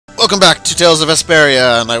Welcome back to Tales of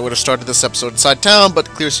Vesperia, and I would have started this episode inside town, but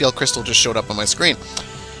Clear CL Crystal just showed up on my screen.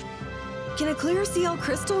 Can a clear CL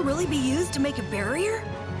crystal really be used to make a barrier?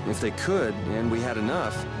 If they could, and we had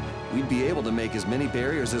enough, we'd be able to make as many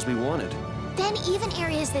barriers as we wanted. Then even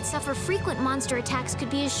areas that suffer frequent monster attacks could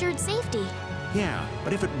be assured safety. Yeah,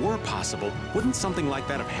 but if it were possible, wouldn't something like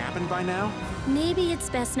that have happened by now? Maybe it's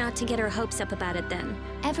best not to get our hopes up about it then.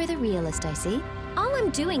 Ever the realist, I see. All I'm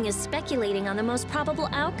doing is speculating on the most probable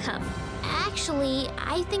outcome. Actually,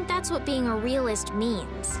 I think that's what being a realist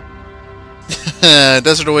means.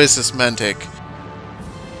 Desert Oasis Mantaic.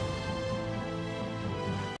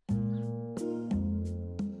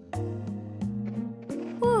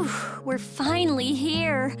 Whew, we're finally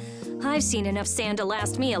here. I've seen enough sand to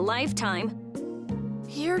last me a lifetime.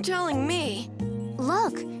 You're telling me.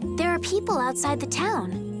 Look, there are people outside the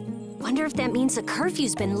town. Wonder if that means the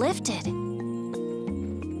curfew's been lifted.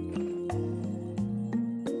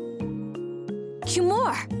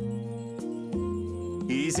 Kumor!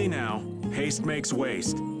 Easy now. Haste makes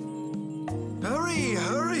waste. Hurry,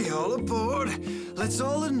 hurry, all aboard. Let's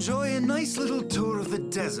all enjoy a nice little tour of the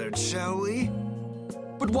desert, shall we?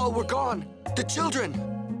 But while we're gone, the children!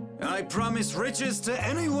 I promise riches to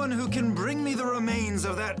anyone who can bring me the remains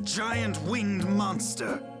of that giant winged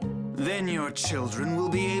monster. Then your children will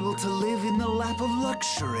be able to live in the lap of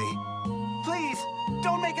luxury. Please,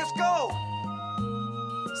 don't make us go!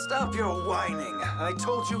 Stop your whining. I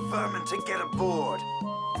told you vermin to get aboard.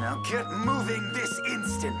 Now get moving this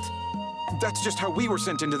instant. That's just how we were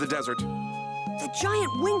sent into the desert. The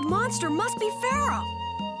giant winged monster must be Pharaoh.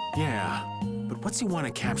 Yeah, but what's he want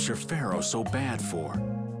to capture Pharaoh so bad for?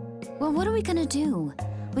 Well, what are we gonna do?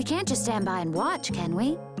 We can't just stand by and watch, can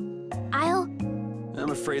we? I'm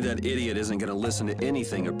afraid that idiot isn't gonna listen to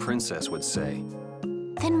anything a princess would say.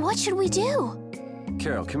 Then what should we do?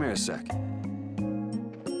 Karol, come here a sec.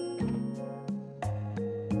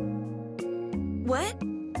 What?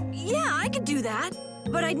 Yeah, I could do that.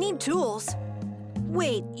 But I'd need tools.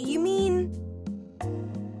 Wait, you mean...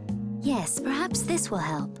 Yes, perhaps this will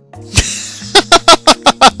help.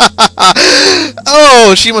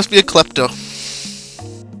 Oh, she must be a klepto.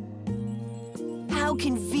 How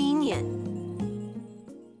convenient.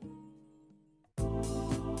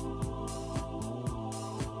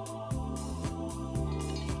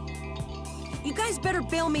 You guys better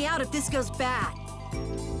bail me out if this goes bad.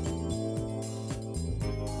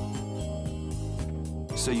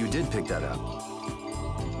 So you did pick that up?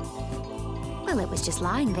 Well, it was just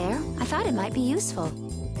lying there. I thought it might be useful.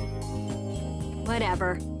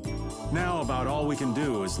 Whatever. Now about all we can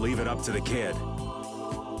do is leave it up to the kid.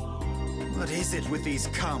 What is it with these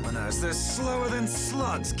commoners? They're slower than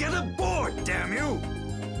slugs. Get aboard, damn you!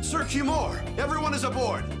 Sir Kumor, everyone is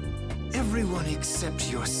aboard. Everyone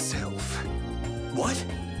except yourself. What?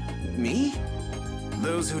 Me?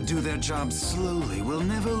 Those who do their jobs slowly will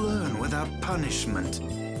never learn without punishment.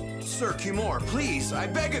 Sir Kumor, please, I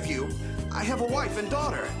beg of you. I have a wife and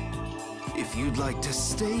daughter. If you'd like to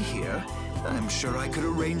stay here, I'm sure I could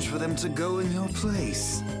arrange for them to go in your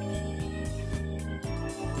place.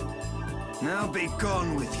 Now be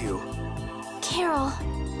gone with you. Karol.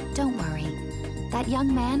 Don't worry. That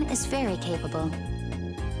young man is very capable.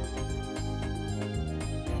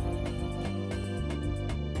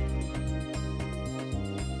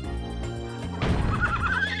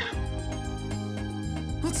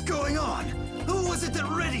 What's going on? Who was it that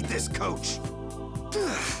readied this coach?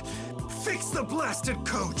 Fix the blasted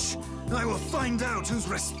coach! I will find out who's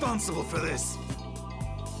responsible for this.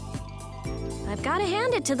 I've got to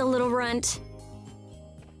hand it to the little runt.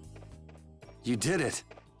 You did it.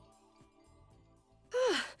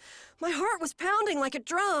 My heart was pounding like a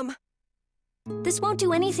drum. This won't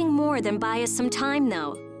do anything more than buy us some time,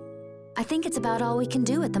 though. I think it's about all we can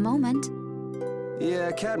do at the moment.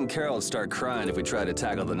 Yeah, Cat and Karol would start crying if we tried to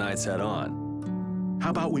tackle the knights head on.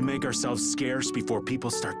 How about we make ourselves scarce before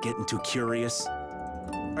people start getting too curious?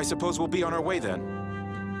 I suppose we'll be on our way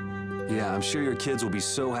then. Yeah, I'm sure your kids will be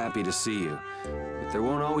so happy to see you. But there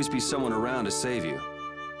won't always be someone around to save you.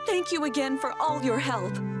 Thank you again for all your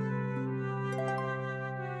help.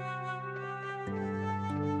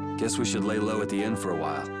 Guess we should lay low at the inn for a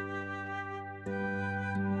while.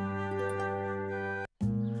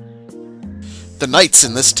 The knights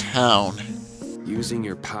in this town. Using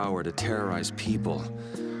your power to terrorize people.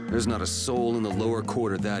 There's not a soul in the lower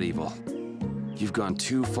quarter that evil. You've gone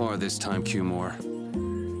too far this time, Kumor.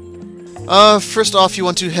 First off, you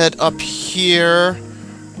want to head up here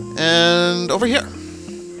and over here.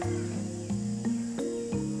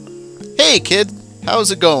 Hey, kid. How's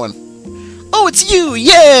it going? Oh, it's you!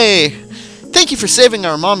 Yay! Thank you for saving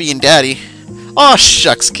our mommy and daddy. Aw,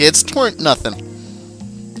 shucks, kids. 'Tweren't nothing.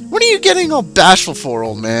 What are you getting all bashful for,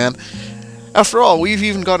 old man? After all, we've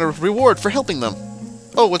even got a reward for helping them.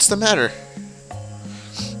 Oh, what's the matter?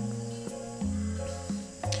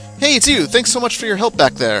 Hey, it's you. Thanks so much for your help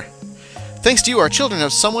back there. Thanks to you, our children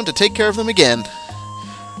have someone to take care of them again.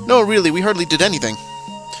 No, really, we hardly did anything.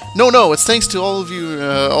 No, it's thanks to all of you,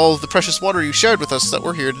 all of the precious water you shared with us that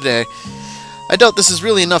we're here today. I doubt this is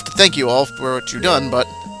really enough to thank you all for what you've done, but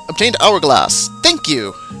obtained hourglass. Thank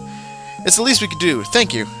you! It's the least we could do.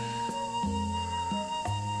 Thank you.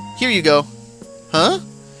 Here you go. Huh?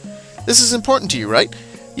 This is important to you, right?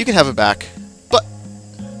 You can have it back. But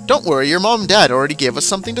don't worry, your mom and dad already gave us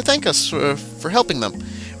something to thank us for helping them.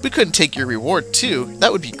 We couldn't take your reward, too.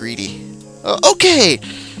 That would be greedy. Okay!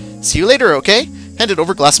 See you later, okay? Handed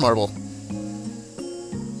over glass marble.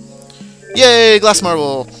 Yay, glass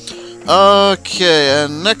marble! Okay,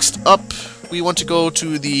 and next up, we want to go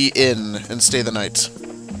to the inn and stay the night.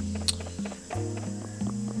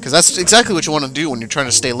 Because that's exactly what you want to do when you're trying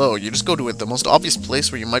to stay low. You just go to the most obvious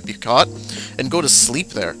place where you might be caught, and go to sleep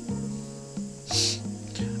there.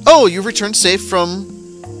 Oh, you've returned safe from...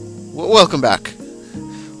 welcome back.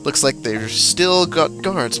 Looks like they've still got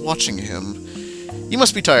guards watching him. You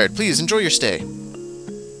must be tired. Please, enjoy your stay.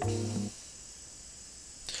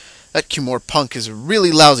 That Kumor punk is a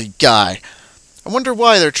really lousy guy. I wonder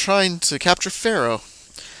why they're trying to capture Pharaoh.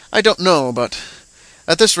 I don't know, but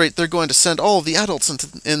at this rate they're going to send all of the adults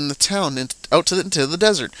in the town out into the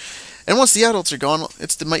desert. And once the adults are gone,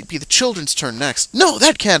 it might be the children's turn next. No,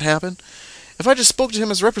 that can't happen. If I just spoke to him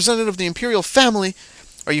as a representative of the imperial family...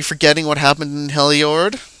 Are you forgetting what happened in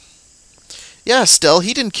Heliord? Yeah, Stell,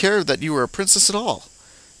 he didn't care that you were a princess at all. ...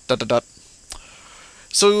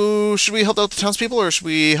 So, should we help out the townspeople, or should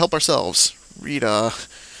we help ourselves? Rita...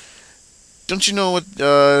 Don't you want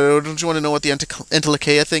to know what the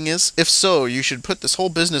Entelekea thing is? If so, you should put this whole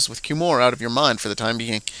business with Kumor out of your mind for the time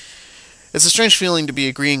being. It's a strange feeling to be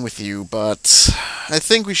agreeing with you, but I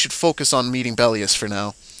think we should focus on meeting Bellius for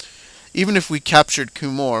now. Even if we captured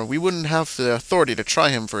Kumor, we wouldn't have the authority to try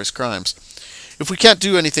him for his crimes. If we can't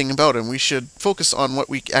do anything about him, we should focus on what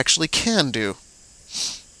we actually can do.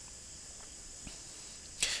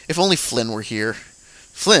 If only Flynn were here.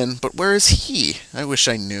 Flynn? But where is he? I wish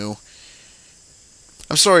I knew.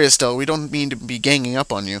 I'm sorry, Estelle, we don't mean to be ganging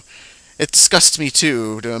up on you. It disgusts me,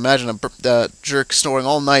 too, to imagine a jerk snoring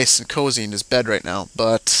all nice and cozy in his bed right now,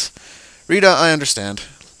 but... Rita, I understand.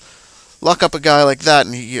 Lock up a guy like that,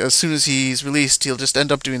 and as soon as he's released, he'll just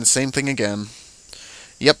end up doing the same thing again.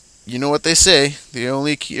 Yep, you know what they say. The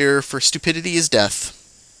only cure for stupidity is death.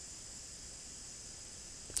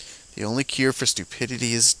 The only cure for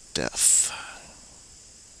stupidity is death.